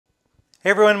Hey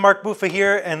everyone, Mark Buffa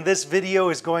here, and this video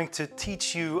is going to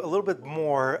teach you a little bit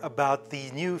more about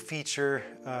the new feature,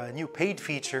 new paid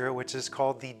feature, which is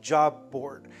called the Job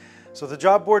Board. So the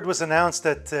Job Board was announced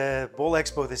at Bowl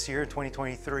Expo this year in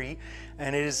 2023,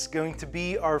 and it is going to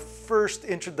be our first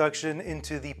introduction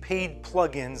into the paid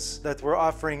plugins that we're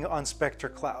offering on Spectre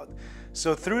Cloud.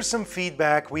 So through some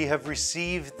feedback, we have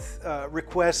received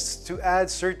requests to add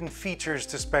certain features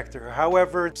to Spectre.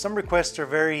 However, some requests are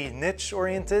very niche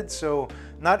oriented, so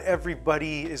not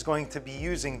everybody is going to be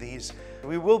using these.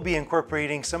 We will be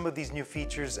incorporating some of these new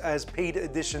features as paid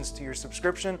additions to your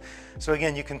subscription. So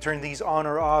again, you can turn these on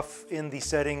or off in the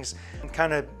settings and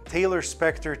kind of tailor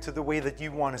Spectre to the way that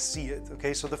you want to see it.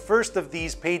 Okay, so the first of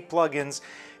these paid plugins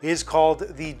is called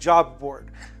the Job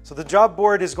Board. So the Job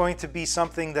Board is going to be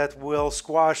something that will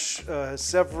squash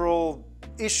several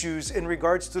issues in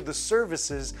regards to the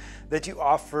services that you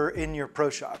offer in your Pro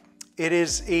Shop. It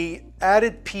is an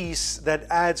added piece that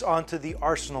adds onto the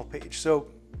Arsenal page. So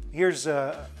here's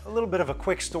a little bit of a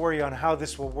quick story on how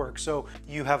this will work. So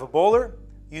you have a bowler,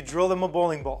 you drill them a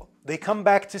bowling ball. They come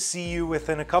back to see you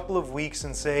within a couple of weeks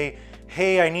and say,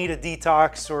 hey, I need a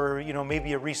detox, or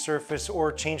maybe a resurface,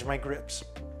 or change my grips.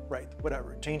 Right,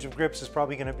 whatever. Change of grips is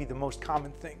probably going to be the most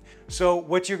common thing. So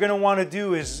what you're going to want to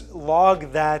do is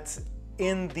log that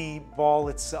in the ball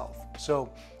itself.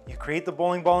 So you create the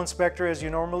bowling ball inspector as you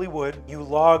normally would. You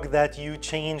log that you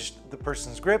changed the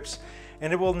person's grips,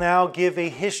 and it will now give a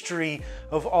history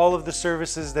of all of the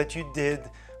services that you did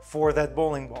for that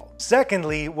bowling ball.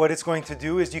 Secondly, what it's going to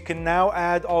do is you can now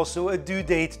add also a due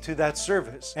date to that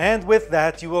service. And with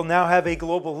that, you will now have a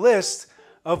global list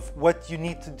of what you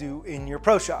need to do in your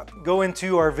Pro Shop. Go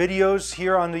into our videos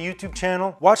here on the YouTube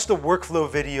channel, watch the workflow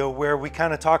video where we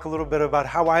kind of talk a little bit about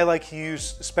how I like to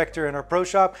use Spectre in our Pro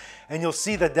Shop, and you'll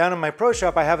see that down in my Pro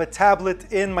Shop I have a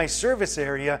tablet in my service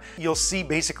area. You'll see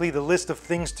basically the list of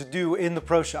things to do in the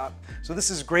Pro Shop. So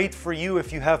this is great for you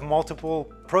if you have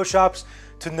multiple Pro Shops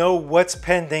to know what's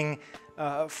pending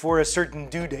for a certain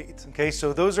due date. Okay,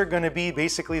 so those are going to be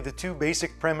basically the two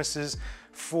basic premises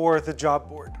for the Job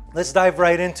Board. Let's dive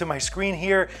right into my screen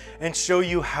here and show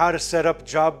you how to set up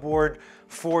Job Board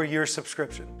for your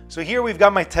subscription. So here we've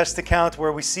got my test account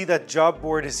where we see that Job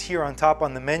Board is here on top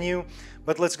on the menu,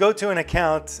 but let's go to an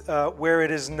account where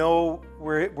it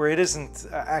isn't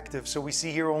active. So we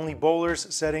see here only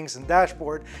bowlers, settings, and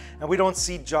dashboard, and we don't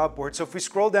see Job Board. So if we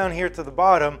scroll down here to the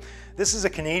bottom, this is a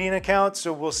Canadian account,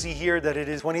 so we'll see here that it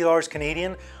is $20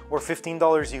 Canadian or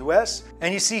 $15 US.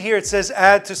 And you see here it says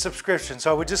add to subscription. So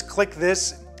I would just click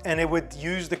this and it would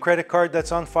use the credit card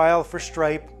that's on file for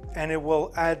Stripe, and it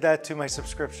will add that to my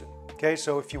subscription. Okay,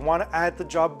 so if you want to add the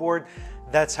Job Board,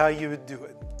 that's how you would do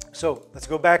it. So let's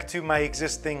go back to my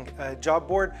existing Job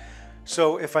Board.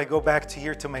 So if I go back to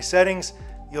here to my settings,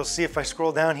 you'll see if I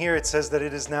scroll down here, it says that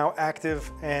it is now active,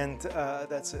 and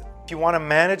that's it. If you want to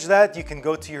manage that, you can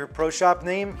go to your Pro Shop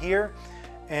name here,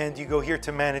 and you go here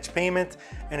to manage payment.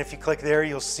 And if you click there,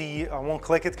 you'll see, I won't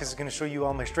click it because it's going to show you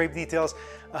all my Stripe details,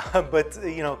 but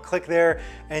click there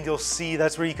and you'll see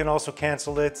that's where you can also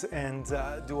cancel it and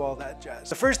do all that jazz.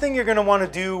 The first thing you're going to want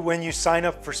to do when you sign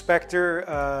up for Spectre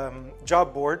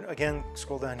Job Board, again,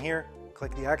 scroll down here,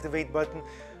 click the activate button.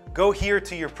 Go here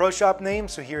to your Pro Shop name.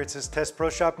 So here it says test Pro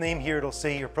Shop name. Here it'll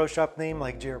say your Pro Shop name,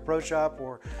 like JR Pro Shop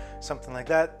or something like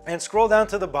that. And scroll down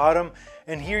to the bottom,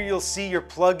 and here you'll see your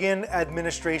plugin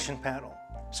administration panel.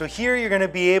 So here you're going to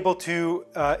be able to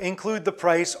include the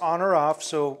price on or off.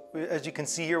 So as you can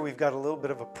see here, we've got a little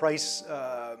bit of a price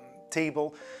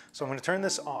table. So I'm going to turn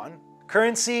this on.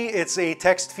 Currency, it's a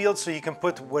text field, so you can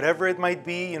put whatever it might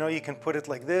be. You can put it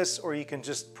like this, or you can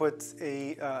just put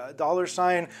a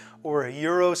 $sign or a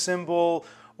euro symbol,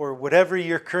 or whatever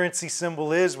your currency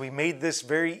symbol is. We made this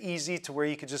very easy to where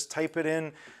you could just type it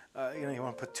in. You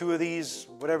want to put 2 of these,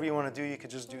 whatever you want to do, you could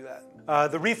just do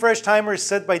that. The refresh timer is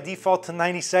set by default to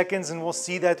 90 seconds, and we'll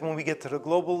see that when we get to the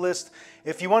global list.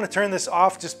 If you want to turn this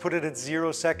off, just put it at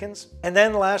 0 seconds. And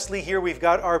then lastly, here we've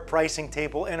got our pricing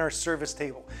table and our service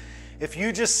table. If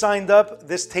you just signed up,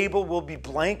 this table will be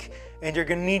blank, and you're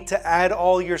going to need to add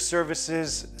all your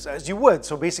services as you would.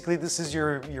 So basically this is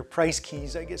your price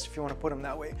keys, I guess, if you want to put them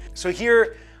that way. So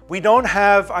here we don't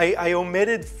have, I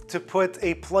omitted to put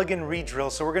a plugin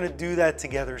redrill, so we're going to do that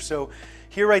together. So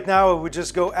here right now I would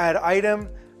just go add item.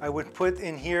 I would put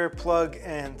in here plug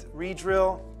and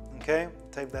redrill. Okay,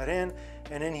 type that in,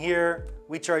 and in here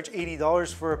we charge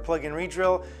 $80 for a plug-in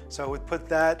redrill, so I would put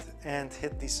that and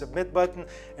hit the submit button,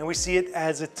 and we see it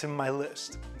adds it to my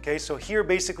list. Okay, so here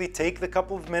basically take the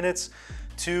couple of minutes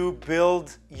to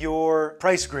build your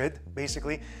price grid,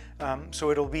 basically, so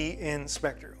it'll be in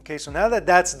Spectre. Okay, so now that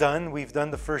that's done, we've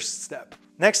done the first step.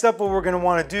 Next up, what we're going to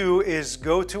want to do is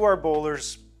go to our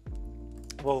bowlers.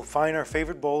 We'll find our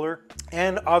favorite bowler,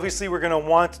 and obviously we're going to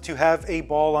want to have a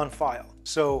ball on file.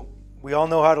 So we all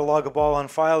know how to log a ball on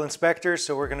file in Spectre,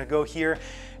 so we're going to go here.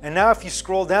 And now if you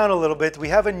scroll down a little bit, we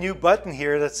have a new button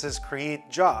here that says Create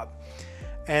Job.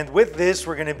 And with this,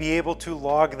 we're going to be able to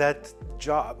log that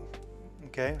job.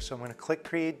 Okay, so I'm going to click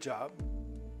Create Job.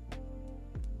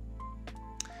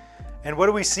 And what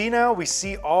do we see now? We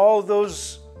see all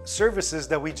those services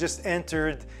that we just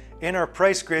entered in our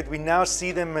price grid. We now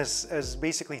see them as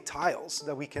basically tiles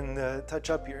that we can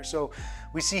touch up here. So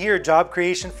we see here job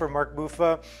creation for Mark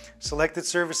Buffa, selected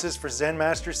services for Zen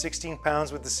Master 16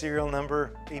 pounds with the serial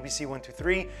number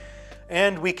ABC123.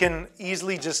 And we can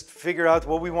easily just figure out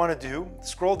what we want to do.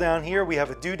 Scroll down here, we have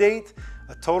a due date,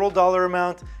 a total dollar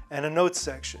amount, and a notes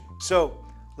section. So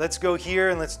let's go here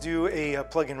and let's do a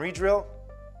plug-in redrill.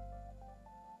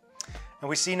 And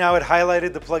we see now it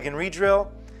highlighted the plug-in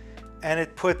redrill and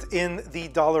it put in the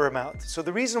dollar amount. So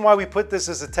the reason why we put this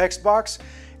as a text box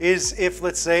is if,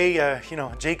 let's say,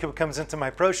 Jacob comes into my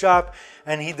pro shop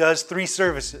and he does 3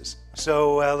 services.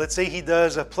 So let's say he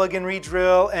does a plug-in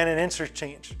redrill and an insert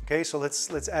change. Okay, so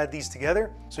let's add these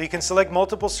together. So you can select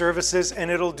multiple services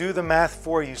and it'll do the math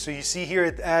for you. So you see here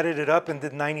it added it up and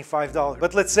did $95.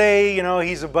 But let's say,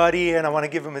 he's a buddy and I want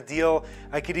to give him a deal.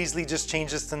 I could easily just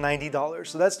change this to $90.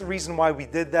 So that's the reason why we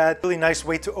did that. Really nice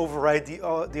way to override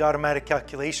the automatic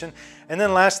calculation. And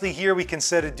then lastly here we can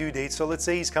set a due date. So let's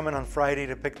say he's coming on Friday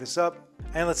to pick this up.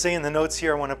 And let's say in the notes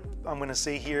here, I'm going to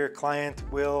say here, client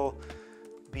will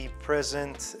be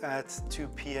present at 2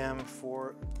 p.m.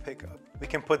 for pickup. We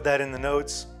can put that in the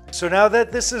notes. So now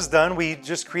that this is done, we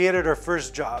just created our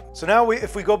first job. So now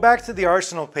if we go back to the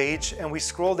Arsenal page and we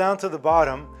scroll down to the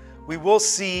bottom, we will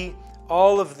see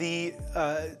all of the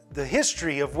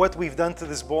history of what we've done to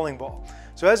this bowling ball.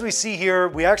 So as we see here,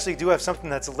 we actually do have something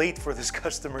that's late for this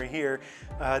customer here.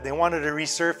 They wanted to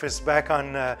resurface back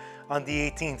on the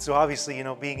 18th. So obviously,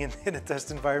 being in a test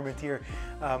environment here,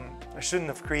 I shouldn't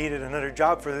have created another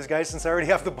job for this guy since I already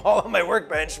have the ball on my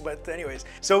workbench. But anyways,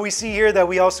 so we see here that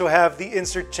we also have the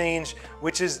insert change,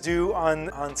 which is due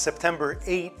on September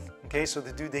 8th. Okay, so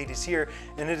the due date is here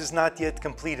and it is not yet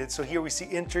completed. So here we see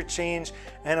interchange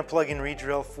and a plug-in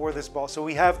redrill for this ball. So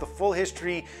we have the full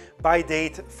history by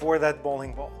date for that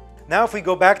bowling ball. Now if we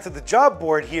go back to the job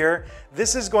board here,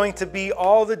 this is going to be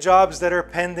all the jobs that are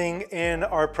pending in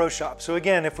our pro shop. So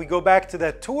again, if we go back to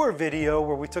that tour video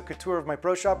where we took a tour of my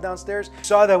pro shop downstairs,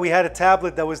 saw that we had a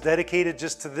tablet that was dedicated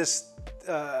just to this,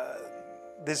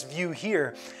 this view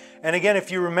here. And again, if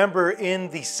you remember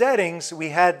in the settings, we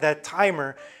had that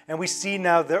timer and we see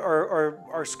now that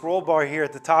our scroll bar here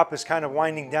at the top is kind of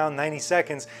winding down 90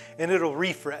 seconds and it'll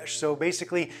refresh. So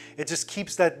basically it just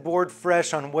keeps that board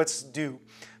fresh on what's due.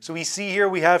 So we see here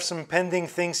we have some pending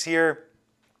things here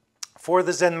for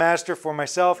the Zen Master, for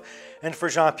myself, and for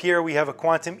Jean-Pierre we have a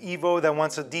Quantum Evo that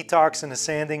wants a detox and a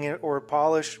sanding or a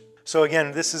polish. So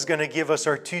again, this is going to give us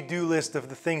our to-do list of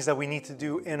the things that we need to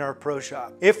do in our pro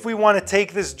shop. If we want to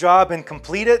take this job and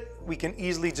complete it, we can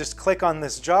easily just click on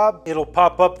this job. It'll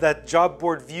pop up that job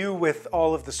board view with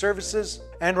all of the services.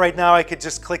 And right now I could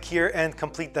just click here and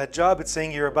complete that job. It's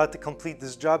saying you're about to complete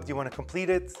this job. Do you want to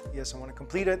complete it? Yes, I want to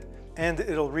complete it. And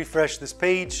it'll refresh this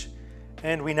page.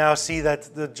 And we now see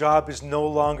that the job is no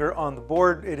longer on the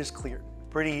board. It is cleared.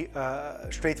 Pretty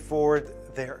straightforward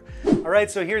there. All right,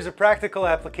 so here's a practical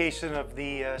application of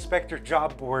the Spectre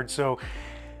Job Board. So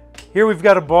here we've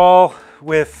got a ball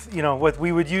with, what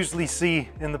we would usually see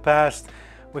in the past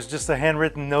was just a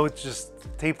handwritten note just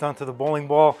taped onto the bowling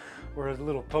ball, or a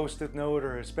little post-it note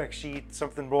or a spec sheet,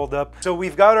 something rolled up. So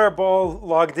we've got our ball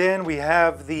logged in. We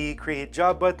have the Create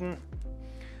Job button.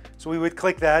 So we would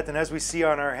click that, and as we see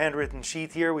on our handwritten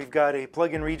sheet here, we've got a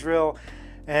plug-in redrill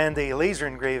and a laser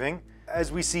engraving. As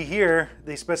we see here,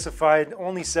 they specified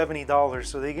only $70,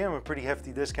 so they gave him a pretty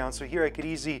hefty discount. So here I could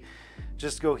easily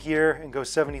just go here and go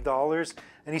 $70.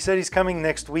 And he said he's coming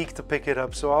next week to pick it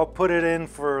up. So I'll put it in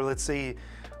for, let's say,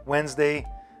 Wednesday,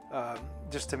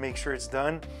 just to make sure it's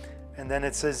done. And then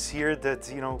it says here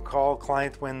that, call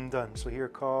client when done. So here,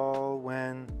 call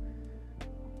when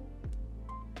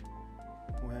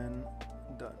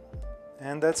done.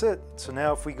 And that's it. So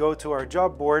now if we go to our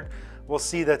job board, we'll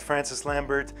see that Francis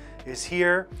Lambert is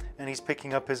here and he's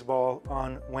picking up his ball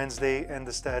on Wednesday and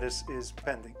the status is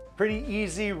pending. Pretty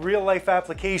easy real life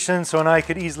application. So now I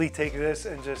could easily take this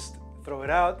and just throw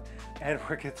it out and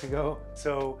we're good to go.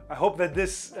 So I hope that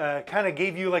this kind of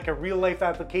gave you like a real life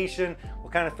application.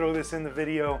 We'll kind of throw this in the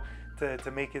video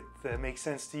to make it make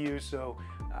sense to you. So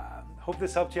hope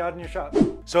this helped you out in your shop.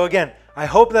 So again, I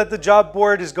hope that the job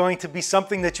board is going to be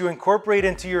something that you incorporate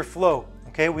into your flow.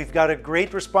 Okay, we've got a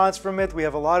great response from it. We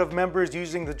have a lot of members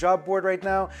using the job board right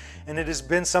now, and it has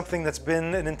been something that's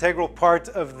been an integral part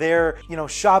of their,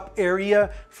 shop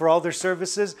area for all their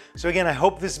services. So again, I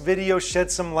hope this video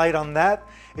sheds some light on that.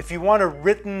 If you want a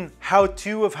written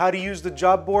how-to of how to use the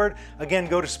job board, again,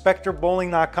 go to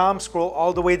spectrebowling.com, scroll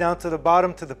all the way down to the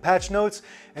bottom to the patch notes,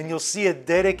 and you'll see a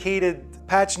dedicated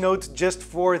patch notes just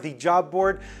for the job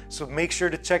board. So make sure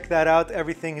to check that out.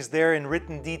 Everything is there in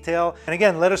written detail. And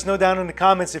again, let us know down in the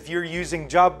comments if you're using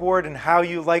job board and how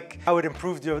it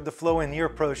improved the flow in your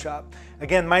pro shop.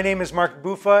 Again, my name is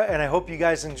Buffa, and I hope you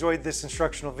guys enjoyed this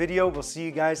instructional video. We'll see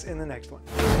you guys in the next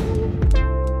one.